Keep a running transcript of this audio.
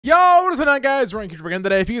Yo, what is going on, guys? We're on KeyDrop again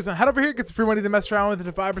today. If you guys head over here, get some free money to mess around with,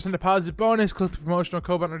 a 5% deposit bonus. Click the promotional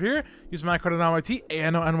code button right here. Use my code ANONYT,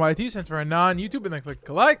 AnoNYT, stands for ANON YouTube, and then click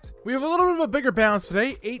collect. We have a little bit of a bigger balance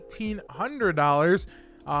today, $1,800.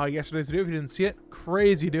 Yesterday's video, if you didn't see it,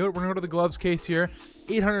 crazy, dude. We're gonna go to the gloves case here.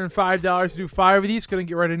 $805 to do 5 of these. Gonna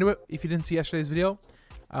get right into it. If you didn't see yesterday's video,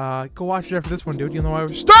 go watch it after this one, dude. You'll know why we're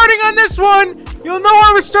starting on this one. You'll know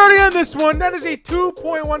why we're starting on this one. That is a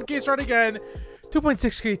 2.1K start again.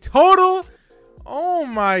 2.6K total. Oh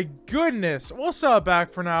my goodness. We'll sell it back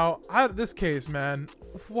for now. This case, man,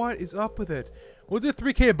 what is up with it? We'll do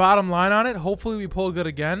 3K bottom line on it. Hopefully we pull good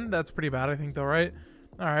again. That's pretty bad, I think, though, right?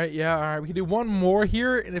 All right, yeah, all right. We can do one more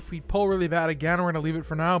here, and if we pull really bad again, we're gonna leave it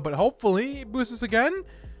for now, but hopefully it boosts us again.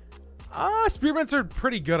 Spearmints are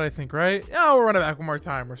pretty good, I think, right? Yeah, we'll run it back one more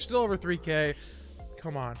time. We're still over 3K.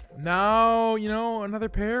 Come on. Now, you know, another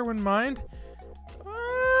pair, wouldn't mind.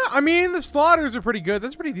 I mean, the slaughters are pretty good.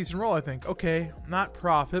 That's a pretty decent roll, I think. Okay, not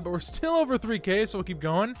profit, but we're still over 3K, so we'll keep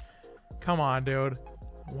going. Come on, dude.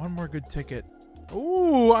 One more good ticket.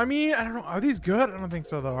 Ooh, I mean, I don't know. Are these good? I don't think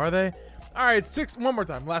so, though. Are they? All right, one more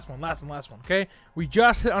time. Last one, okay? We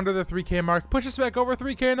just hit under the 3K mark. Push us back over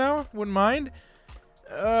 3K now. Wouldn't mind.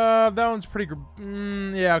 That one's pretty good.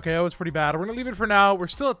 Yeah, okay, that was pretty bad. We're gonna leave it for now. We're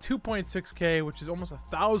still at 2.6K, which is almost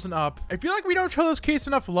 1,000 up. I feel like we don't show this case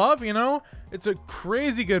enough love, you know? It's a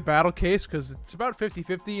crazy good battle case because it's about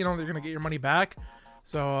 50-50, you know, they're gonna get your money back.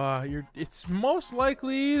 So, it's most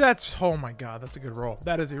likely oh my god, that's a good roll.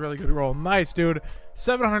 That is a really good roll. Nice, dude.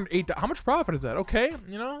 $708. How much profit is that? Okay,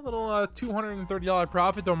 you know, little $230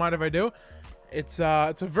 profit. Don't mind if I do. It's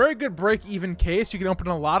a very good break-even case. You can open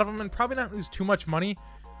a lot of them and probably not lose too much money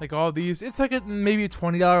like all these. It's like maybe a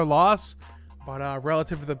 $20 loss, but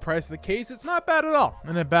relative to the price of the case, it's not bad at all.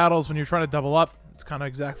 And in battles, when you're trying to double up, it's kind of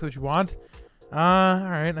exactly what you want. All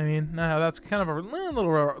right, I mean, that's kind of a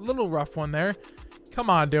little rough one there. Come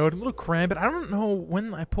on, dude, a little cram. I don't know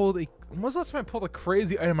when I pulled when was the last time I pulled a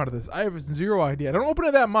crazy item out of this? I have zero idea. I don't open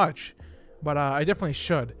it that much, but I definitely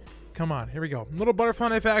should. Come on, here we go. Little butterfly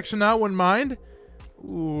knife action now, wouldn't mind.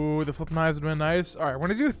 Ooh, the flip knives would have been nice. All right, we're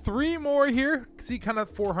gonna do 3 more here. See, kind of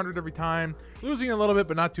 400 every time. Losing a little bit,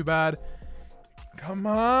 but not too bad. Come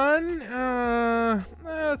on.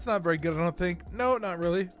 That's not very good, I don't think. No, not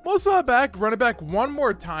really. We'll sell it back, run it back one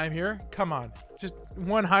more time here. Come on. Just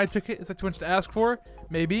one high ticket. Is that too much to ask for?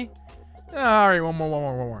 Maybe. All right, one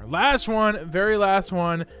more. Last one, very last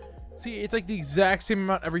one. See, it's like the exact same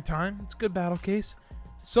amount every time. It's a good battle case.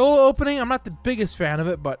 Solo opening, I'm not the biggest fan of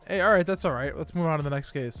it, but hey, all right, that's all right. Let's move on to the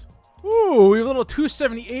next case. Ooh, we have a little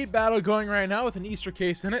 278 battle going right now with an Easter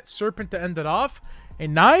case in it. Serpent to end it off. A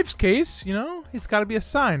knives case, you know, it's got to be a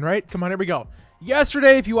sign, right? Come on, here we go.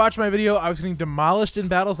 Yesterday, if you watched my video, I was getting demolished in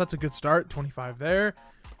battles. That's a good start. 25 there.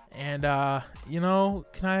 And, you know,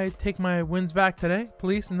 can I take my wins back today,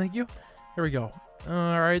 please? And thank you. Here we go.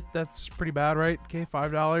 All right, that's pretty bad, right? Okay,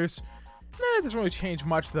 $5. Nah, it doesn't really change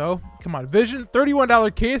much, though. Come on, Vision.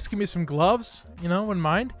 $31 case. Give me some gloves. You know, wouldn't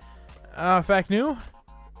mind. Fact new. All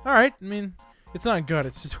right. I mean, it's not good.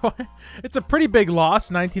 It's just, it's a pretty big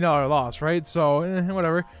loss. $19 loss, right? So,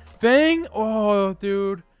 whatever. Thing. Oh,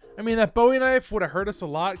 dude. I mean, that Bowie knife would have hurt us a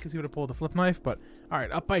lot because he would have pulled the flip knife. But, all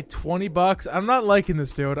right, up by 20 bucks. I'm not liking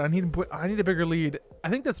this, dude. I need a bigger lead. I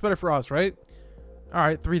think that's better for us, right? All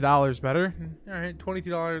right, $3 better. All right,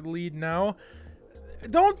 $22 lead now.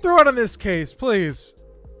 Don't throw it on this case, please.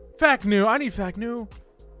 Fact new. I need fact new.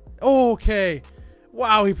 Okay.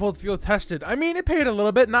 Wow, he pulled field tested. I mean, it paid a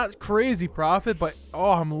little bit. Not crazy profit, but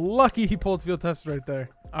oh, I'm lucky he pulled field tested right there.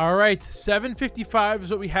 All right, 755 is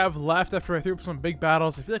what we have left after I threw up some big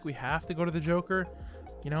battles. I feel like we have to go to the Joker.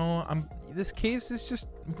 You know, this case is just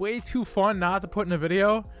way too fun not to put in a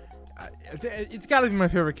video. It's got to be my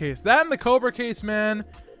favorite case. That and the Cobra case, man.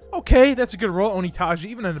 Okay, that's a good roll. Onitaji,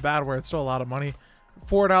 even in the bad where it's still a lot of money.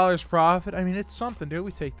 $4 profit. I mean, it's something, dude.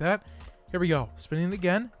 We take that. Here we go. Spinning it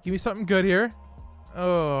again. Give me something good here.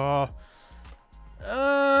 Oh.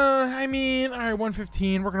 I mean, all right,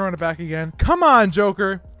 115. We're going to run it back again. Come on,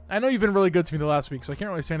 Joker. I know you've been really good to me the last week, so I can't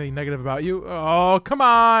really say anything negative about you. Oh, come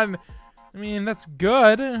on. I mean, that's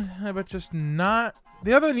good, but just not.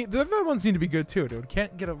 The other ones need to be good, too, dude.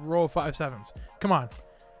 Can't get a roll of 5 sevens. Come on.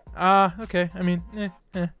 Okay. I mean,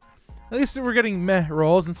 At least we're getting meh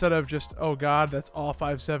rolls instead of just, oh god, that's all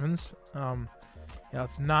 5 sevens. Yeah,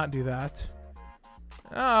 let's not do that.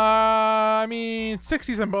 I mean,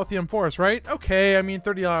 60s on both the M4s, right? Okay, I mean,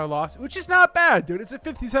 $30 loss, which is not bad, dude. It's a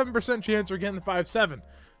 57% chance we're getting the 5-7.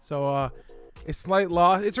 So, a slight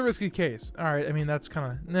loss. It's a risky case. All right, I mean, that's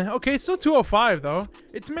kind of... Okay, still 205, though.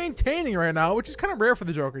 It's maintaining right now, which is kind of rare for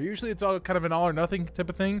the Joker. Usually it's all kind of an all or nothing type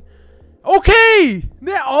of thing. Okay!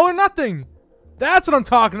 Yeah, all or nothing. That's what I'm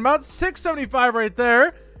talking about. 675 right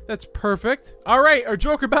there. That's perfect. All right, our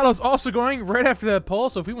Joker battle is also going right after that pull.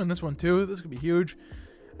 So if we win this one too, this could be huge.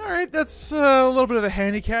 All right, that's a little bit of a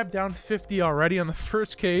handicap. Down 50 already on the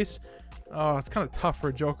first case. Oh, it's kind of tough for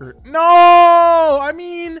a Joker. No! I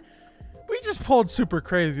mean, we just pulled super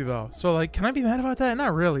crazy though. So like, can I be mad about that?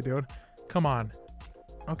 Not really, dude. Come on.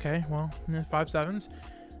 Okay, well, 5 sevens.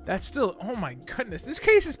 That's still, oh my goodness. This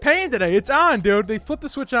case is paying today. It's on, dude. They flipped the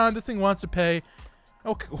switch on. This thing wants to pay.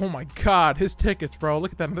 Okay, oh my God, his tickets, bro.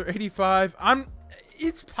 Look at that, another 85.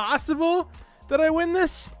 It's possible that I win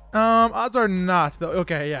this. Odds are not, though.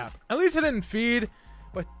 Okay, yeah. At least I didn't feed.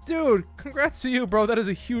 But, dude, congrats to you, bro. That is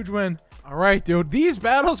a huge win. All right, dude. These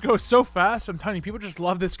battles go so fast. I'm telling you, people just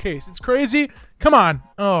love this case. It's crazy. Come on.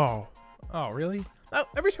 Oh, really?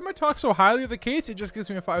 Every time I talk so highly of the case, it just gives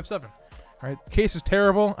me a 5-7. All right, case is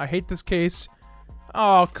terrible. I hate this case.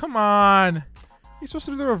 Oh, come on. You're supposed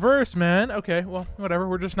to do the reverse, man. Okay, well, whatever.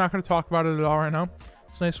 We're just not going to talk about it at all right now.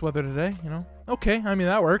 It's nice weather today, you know. Okay, I mean,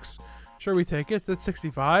 that works. Sure, we take it. That's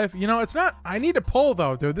 65. You know, it's not... I need to pull,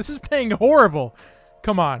 though, dude. This is paying horrible.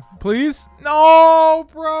 Come on, please. No,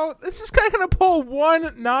 bro. This is kind of going to pull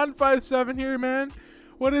one non-5-7 here, man.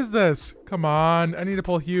 What is this? Come on. I need to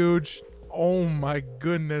pull huge. Oh, my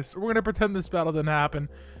goodness. We're going to pretend this battle didn't happen.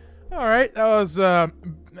 All right, that was, I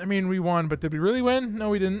mean, we won, but did we really win? No,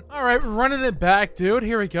 we didn't. All right, we're running it back, dude.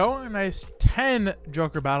 Here we go. A nice 10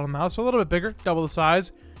 Joker battle now, so a little bit bigger, double the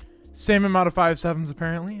size. Same amount of 5-7s,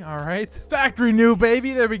 apparently. All right, factory new,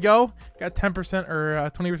 baby. There we go. Got 10% or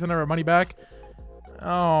 20% of our money back.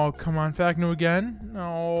 Oh, come on, fact new again.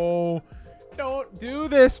 No, don't do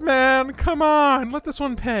this, man. Come on, let this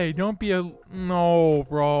one pay. Don't be a... No,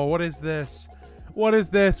 bro, what is this? What is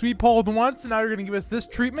this? We pulled once, and now you're going to give us this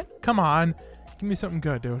treatment? Come on. Give me something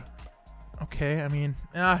good, dude. Okay, I mean,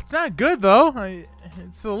 it's not good, though.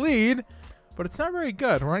 It's the lead, but it's not very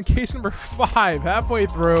good. We're on case number 5, halfway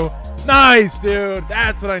through. Nice, dude.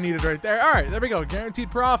 That's what I needed right there. All right, there we go.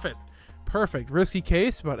 Guaranteed profit. Perfect. Risky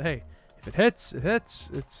case, but hey, if it hits, it hits.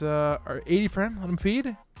 It's our 80 friend. Let him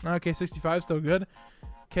feed. Okay, 65, still good.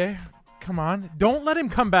 Okay, come on. Don't let him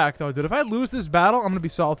come back, though, dude. If I lose this battle, I'm going to be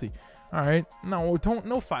salty. All right, no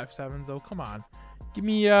 5-7s though. Come on, give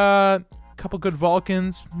me a couple good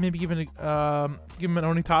Vulcans, maybe even give him an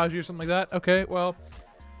Onitaji or something like that. Okay, well,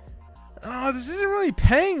 this isn't really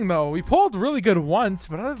paying though. We pulled really good once,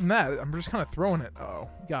 but other than that, I'm just kind of throwing it. Oh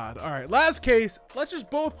God. All right, last case. Let's just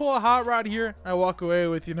both pull a hot rod here. I walk away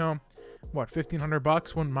with, you know, what,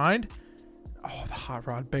 $1,500? Wouldn't mind. Oh, the hot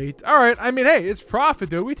rod bait. All right. I mean, hey, it's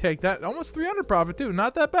profit, dude. We take that. Almost 300 profit, too.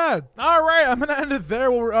 Not that bad. All right. I'm going to end it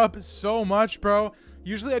there. We're up so much, bro.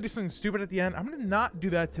 Usually I do something stupid at the end. I'm going to not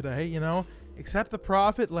do that today, you know. Accept the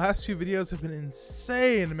profit. Last few videos have been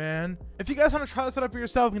insane, man. If you guys want to try this out for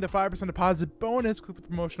yourself, you can get a 5% deposit bonus. Click the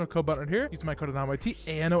promotional code button here. Use my code ANONYT.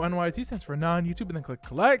 ANONYT stands for non-YouTube, and then click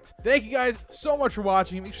collect. Thank you guys so much for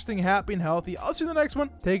watching. Make sure you're staying happy and healthy. I'll see you in the next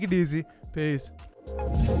one. Take it easy. Peace.